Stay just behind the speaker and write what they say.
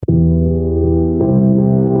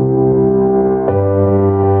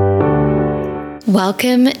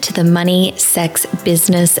Welcome to the Money, Sex,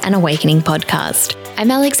 Business and Awakening podcast.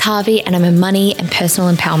 I'm Alex Harvey and I'm a money and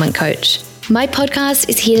personal empowerment coach. My podcast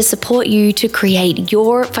is here to support you to create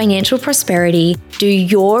your financial prosperity, do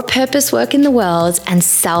your purpose work in the world, and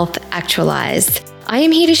self-actualize. I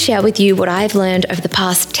am here to share with you what I've learned over the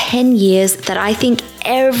past 10 years that I think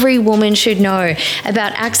every woman should know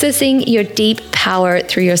about accessing your deep power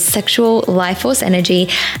through your sexual life force energy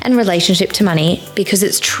and relationship to money, because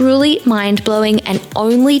it's truly mind-blowing and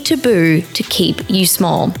only taboo to keep you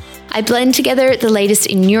small. I blend together the latest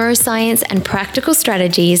in neuroscience and practical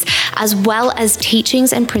strategies, as well as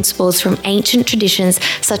teachings and principles from ancient traditions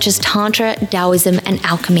such as Tantra, Taoism, and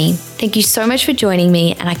alchemy. Thank you so much for joining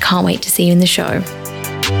me, and I can't wait to see you in the show.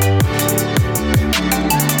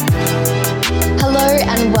 Hello,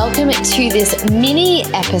 and welcome to this mini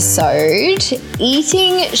episode,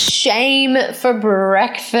 Eating Shame for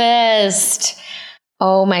Breakfast.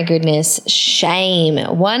 Oh my goodness, shame.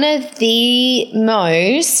 One of the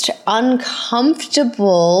most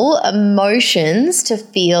uncomfortable emotions to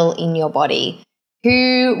feel in your body.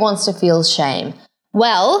 Who wants to feel shame?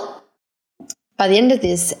 Well, by the end of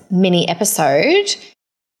this mini episode,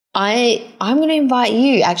 I'm going to invite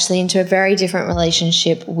you actually into a very different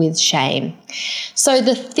relationship with shame. So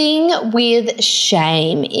the thing with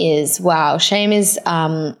shame is, shame is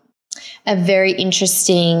a very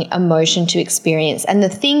interesting emotion to experience. And the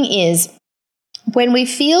thing is, when we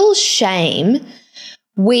feel shame,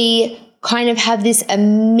 we kind of have this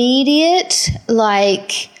immediate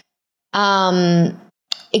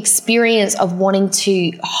experience of wanting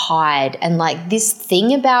to hide, and this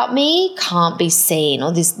thing about me can't be seen,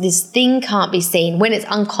 or this thing can't be seen when it's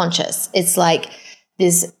unconscious. It's like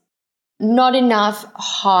there's not enough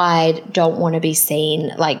hide, don't want to be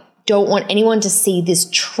seen, don't want anyone to see this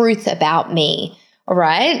truth about me, all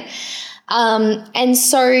right? And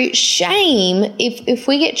so shame, if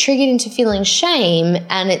we get triggered into feeling shame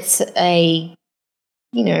and it's a,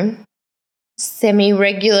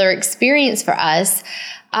 semi-regular experience for us,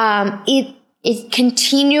 it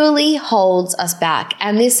continually holds us back.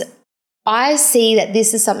 And I see that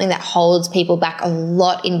this is something that holds people back a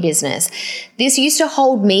lot in business. This used to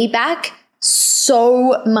hold me back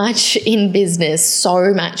so much in business,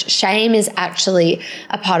 so much. Shame is actually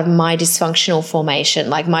a part of my dysfunctional formation,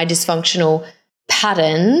 my dysfunctional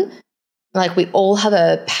pattern. We all have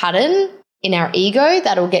a pattern in our ego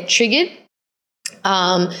that'll get triggered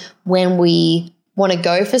when we want to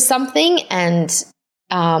go for something. And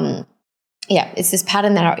it's this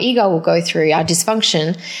pattern that our ego will go through, our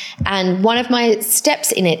dysfunction. And one of my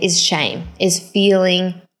steps in it is shame, is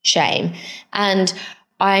feeling shame. And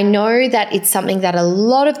I know that it's something that a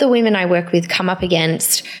lot of the women I work with come up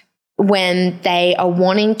against when they are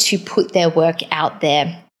wanting to put their work out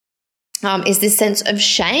there, is this sense of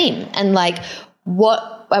shame and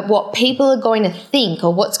what people are going to think,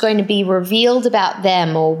 or what's going to be revealed about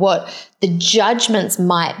them, or what the judgments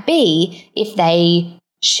might be if they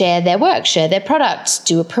share their work, share their products,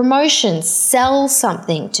 do a promotion, sell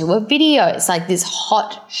something, do a video. It's like this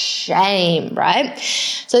hot shame, right?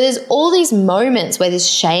 So there's all these moments where this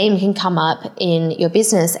shame can come up in your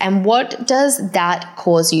business. And what does that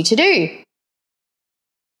cause you to do?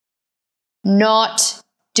 Not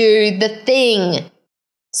do the thing.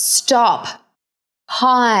 Stop.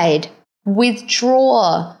 Hide.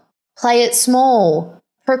 Withdraw. Play it small.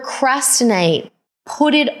 Procrastinate.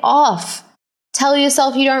 Put it off. Tell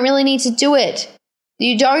yourself you don't really need to do it.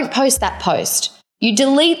 You don't post that post. You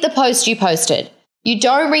delete the post you posted. You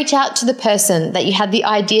don't reach out to the person that you had the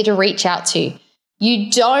idea to reach out to. You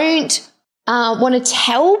don't want to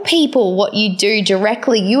tell people what you do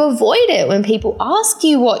directly. You avoid it when people ask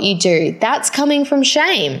you what you do. That's coming from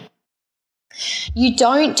shame. You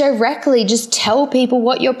don't directly just tell people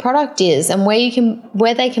what your product is and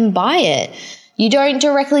where they can buy it. You don't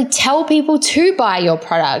directly tell people to buy your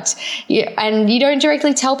product, and you don't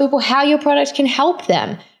directly tell people how your product can help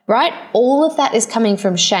them, right? All of that is coming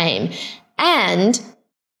from shame. And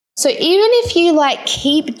so even if you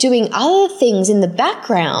keep doing other things in the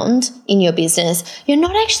background in your business, you're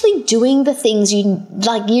not actually doing the things you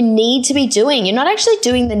need to be doing. You're not actually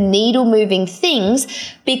doing the needle moving things,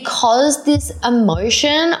 because this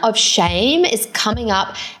emotion of shame is coming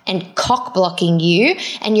up and cock blocking you,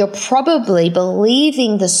 and you're probably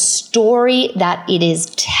believing the story that it is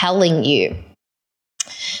telling you.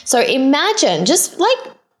 So imagine, just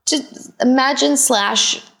imagine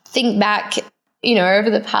 / think back, over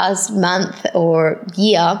the past month or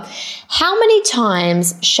year, how many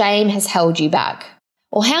times shame has held you back,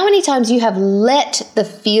 or how many times you have let the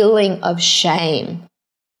feeling of shame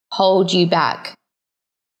hold you back.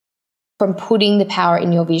 from putting the power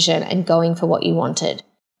in your vision and going for what you wanted?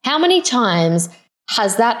 How many times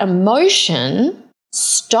has that emotion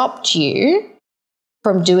stopped you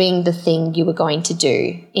from doing the thing you were going to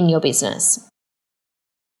do in your business?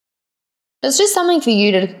 It's just something for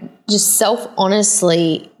you to just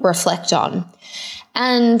self-honestly reflect on.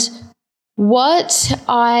 And what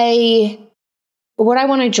I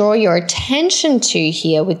want to draw your attention to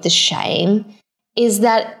here with the shame is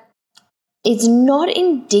that it's not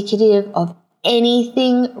indicative of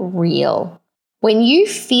anything real. When you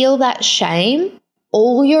feel that shame,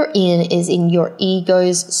 all you're in is in your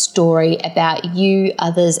ego's story about you,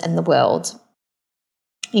 others, and the world.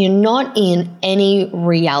 You're not in any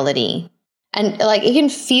reality. And like, it can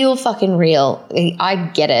feel fucking real. I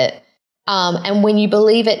get it. And when you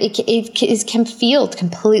believe it, it can feel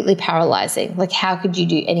completely paralyzing. Like, how could you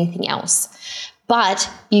do anything else? But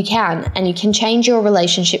you can, and you can change your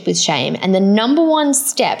relationship with shame. And the number one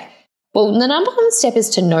step is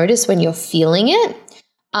to notice when you're feeling it.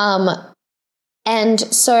 And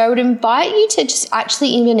so I would invite you to just actually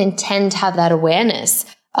even intend to have that awareness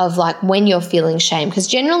of like when you're feeling shame, because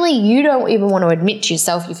generally you don't even want to admit to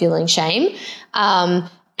yourself you're feeling shame.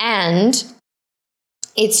 And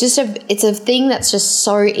it's a thing that's just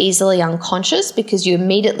so easily unconscious because you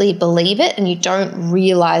immediately believe it and you don't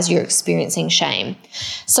realize you're experiencing shame.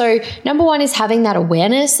 So number one is having that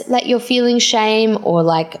awareness that you're feeling shame, or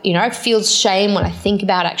like, I feel shame when I think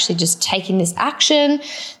about actually just taking this action.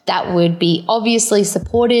 That would be obviously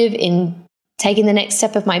supportive in taking the next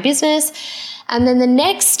step of my business. And then the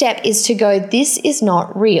next step is to go, this is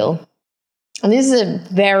not real. And this is a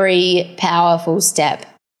very powerful step,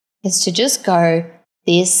 is to just go,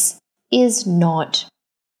 this is not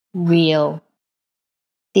real.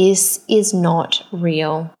 This is not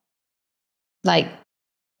real. Like,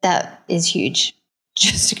 that is huge.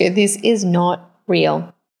 Just to go, this is not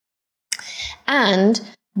real. And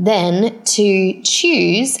then to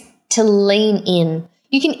choose to lean in.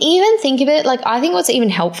 You can even think of it like, I think what's even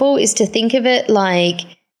helpful is to think of it like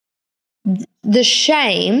the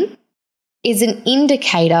shame is an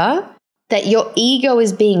indicator that your ego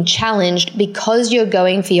is being challenged because you're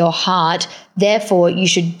going for your heart. Therefore, you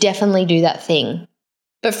should definitely do that thing.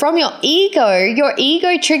 But from your ego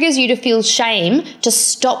triggers you to feel shame to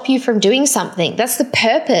stop you from doing something. That's the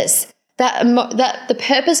purpose. That the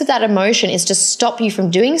purpose of that emotion is to stop you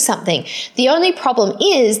from doing something. The only problem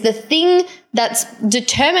is the thing that's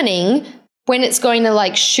determining when it's going to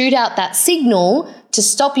like shoot out that signal to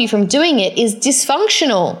stop you from doing it is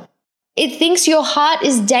dysfunctional. It thinks your heart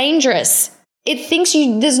is dangerous. It thinks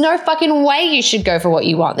there's no fucking way you should go for what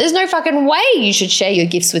you want. There's no fucking way you should share your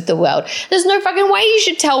gifts with the world. There's no fucking way you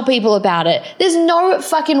should tell people about it. There's no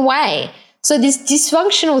fucking way. So this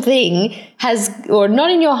dysfunctional thing or not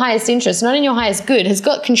in your highest interest, not in your highest good, has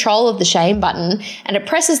got control of the shame button, and it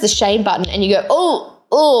presses the shame button and you go,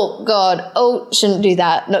 oh God, shouldn't do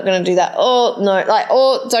that. Not going to do that. Oh no,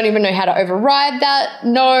 don't even know how to override that.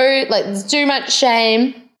 No, like there's too much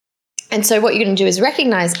shame. And so what you're going to do is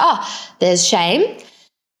recognize, there's shame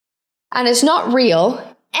and it's not real,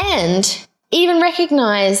 and even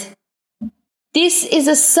recognize this is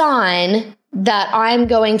a sign that I'm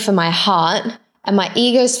going for my heart and my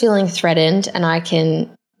ego's feeling threatened, and I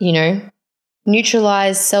can,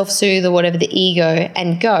 neutralize, self-soothe or whatever the ego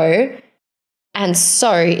and go. And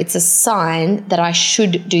so it's a sign that I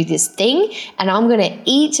should do this thing, and I'm going to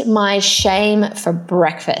eat my shame for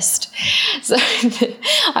breakfast. So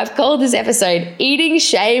I've called this episode Eating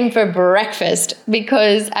Shame for Breakfast,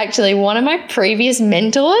 because actually one of my previous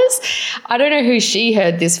mentors, I don't know who she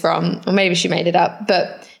heard this from, or maybe she made it up,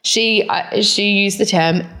 but she used the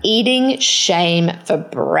term eating shame for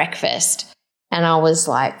breakfast. And I was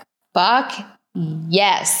like, fuck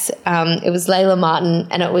yes. It was Layla Martin,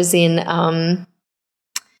 and it was in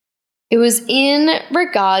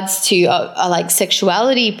regards to like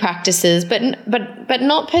sexuality practices, but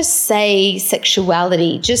not per se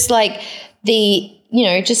sexuality, just like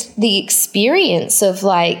just the experience of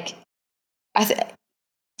like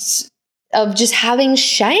of just having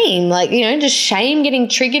shame, like, just shame getting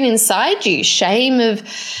triggered inside you, shame of,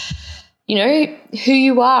 who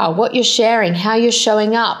you are, what you're sharing, how you're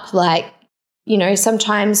showing up. Like,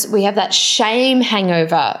 sometimes we have that shame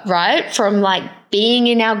hangover, right? From like being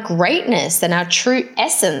in our greatness and our true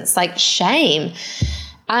essence, like shame.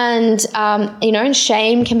 And, and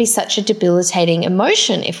shame can be such a debilitating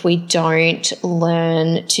emotion if we don't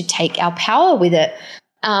learn to take our power with it.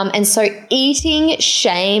 And so eating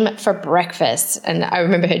shame for breakfast. And I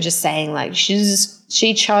remember her just saying like, she's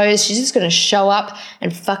just going to show up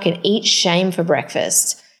and fucking eat shame for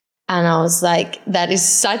breakfast. And I was like, that is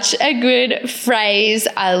such a good phrase.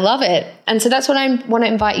 I love it. And so that's what I want to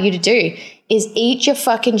invite you to do, is eat your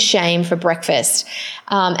fucking shame for breakfast.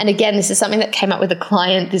 And again, this is something that came up with a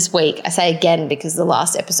client this week. I say again because the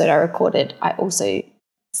last episode I recorded, I also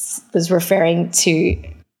was referring to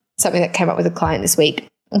something that came up with a client this week.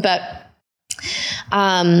 But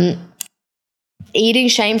eating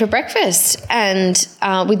shame for breakfast. And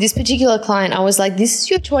with this particular client, I was like, this is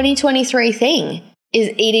your 2023 thing, is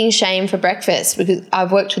eating shame for breakfast, because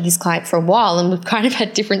I've worked with this client for a while and we've kind of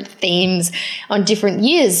had different themes on different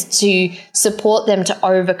years to support them to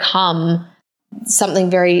overcome something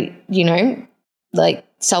very, like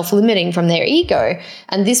self-limiting from their ego.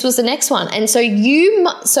 And this was the next one. And so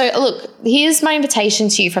look, here's my invitation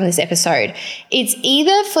to you from this episode. It's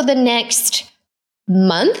either for the next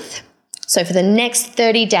month, so for the next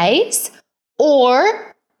 30 days, or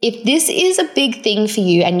if this is a big thing for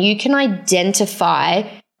you and you can identify,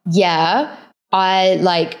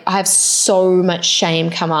 I have so much shame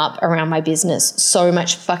come up around my business, so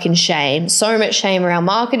much fucking shame, so much shame around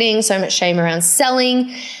marketing, so much shame around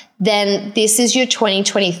selling, then this is your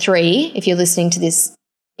 2023. If you're listening to this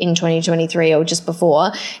in 2023 or just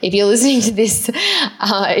before, if you're listening to this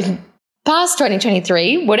past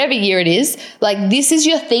 2023, whatever year it is, like this is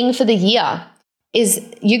your thing for the year. Is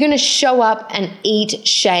you're going to show up and eat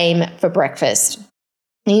shame for breakfast.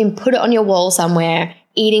 And you can put it on your wall somewhere,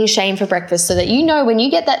 eating shame for breakfast, so that when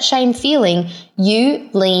you get that shame feeling, you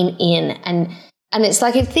lean in. And it's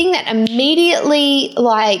like a thing that immediately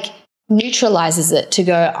neutralizes it to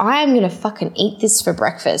go, I am going to fucking eat this for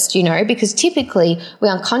breakfast, because typically we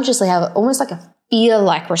unconsciously have almost like a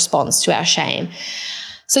fear-like response to our shame.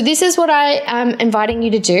 So this is what I am inviting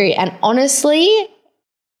you to do. And honestly,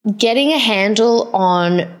 getting a handle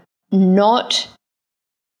on not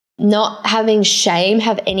having shame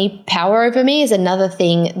have any power over me is another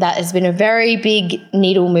thing that has been a very big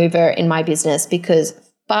needle mover in my business, because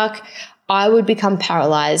I would become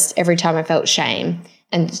paralyzed every time I felt shame.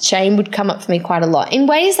 And shame would come up for me quite a lot in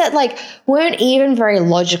ways that weren't even very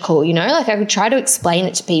logical, I could try to explain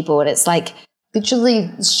it to people and it's literally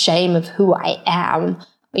shame of who I am.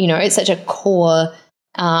 It's such a core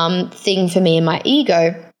thing for me and my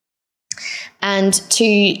ego. And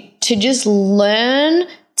to just learn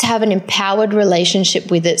to have an empowered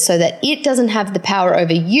relationship with it so that it doesn't have the power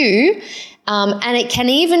over you. And it can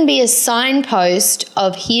even be a signpost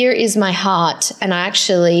of, here is my heart. And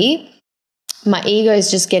my ego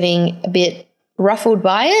is just getting a bit ruffled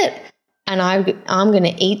by it. And I'm going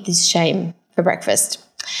to eat this shame for breakfast.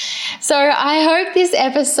 So I hope this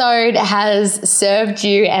episode has served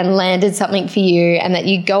you and landed something for you, and that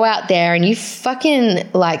you go out there and you fucking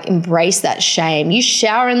embrace that shame. You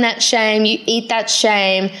shower in that shame, you eat that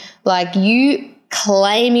shame, you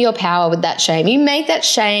claim your power with that shame. You make that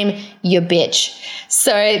shame your bitch.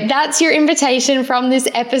 So that's your invitation from this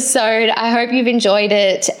episode. I hope you've enjoyed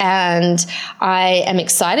it, and I am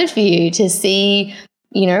excited for you to see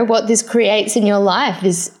what this creates in your life,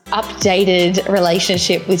 this updated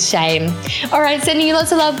relationship with shame. All right, sending you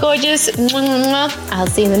lots of love, gorgeous. I'll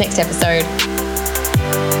see you in the next episode.